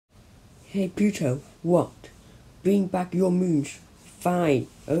Hey Pluto, what? Bring back your moons. Fine.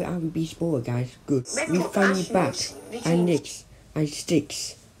 Oh, I will be smaller, guys. Good. We finally back. And Nix, and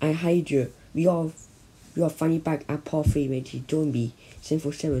Sticks, and Hydra. We are finally back at part 3 ready to join me.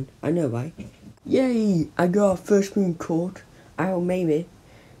 747. I know, right? Yay! I got our first moon caught. I will name it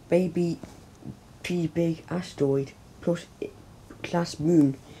Baby Pretty Big Asteroid plus class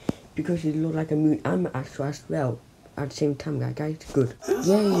moon because it looks like a moon and an asteroid as well at the same time, guys. Good.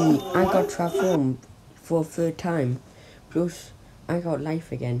 Yay! I got transformed for a third time. Plus, I got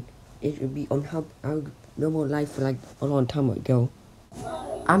life again. It will be on how no more life for like a long time ago.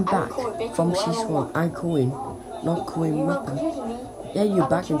 I'm back from season 1. I'm calling, not calling nothing. Yeah, you're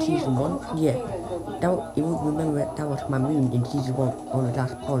back in season 1. Yeah. You would remember that was my moon in season 1 on the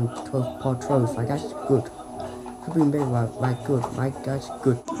last part 12. Like, that's good. Hope you remember, like, good. Like, that's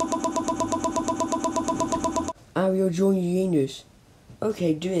good. I will join Uranus.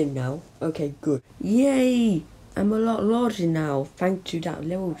 Okay, do it now. Okay, good. Yay! I'm a lot larger now, thanks to that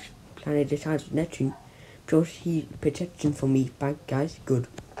little planet the size of Neptune. Plus, he's protection for me. Thank guys, good.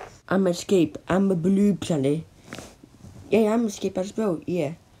 I'm escape. I'm a blue planet. Yeah, I'm escape as well.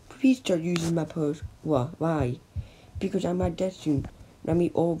 Yeah. Please start using my pose. What? Why? Because I'm at Neptune. Let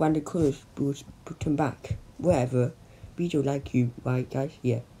me all random colors put them back. Whatever. We don't like you, right, guys?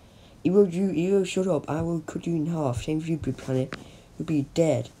 Yeah. You will shut up. I will cut you in half. Same as you, blue planet. You'll be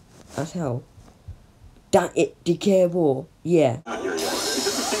dead as hell. That it, decay war. Yeah.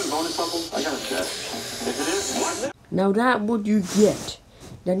 Now that what you get.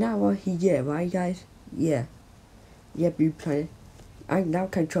 Now that what he get, right guys? Yeah. Yeah, blue planet. I now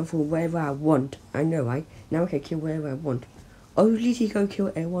can transform wherever I want. I know, right? Now I can kill wherever I want. Oh, at least he can kill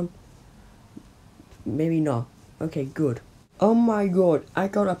everyone. Maybe not. Okay, good. Oh my god, I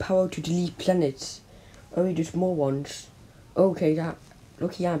got a power to delete planets. Only the small ones. Okay, that.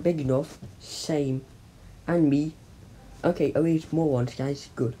 Lucky I'm big enough. Same. And me. Okay, only small ones, guys.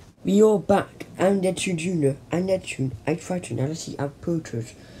 Good. We all back. I'm Neptune Junior. I'm Neptune. I tried to now see our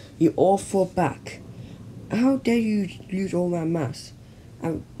portraits. You all fall back. How dare you lose all my mass?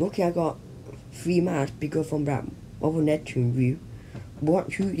 Lucky I got 3 mass because from that other Neptune view.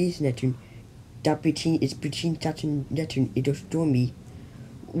 What? Who is Neptune? That between Saturn and Neptune. It destroy me.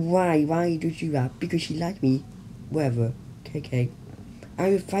 Why? Why did you do that? Because she like me. Whatever. Okay. I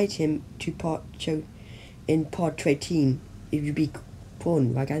will fight him in part 13. It will be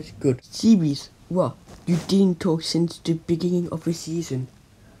fun, right guys? Good. Series. What? You didn't talk since the beginning of the season.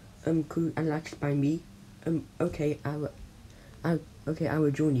 Could relax by me? Okay, I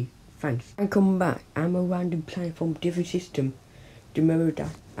will join you. Thanks. I come back. I'm a random planet from different system. Remember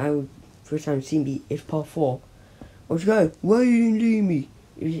that I will first time see me is part 4. Let's go. Why you didn't leave me?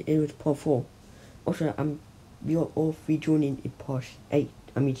 It was part 4. Also, we are all 3 joining in part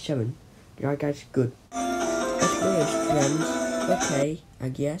 7. Right guys, good. Experience friends. Okay, I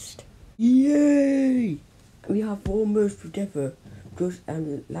guessed. Yay! We have almost together. Because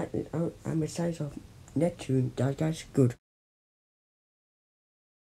I'm the size of Neptune. That guy's good.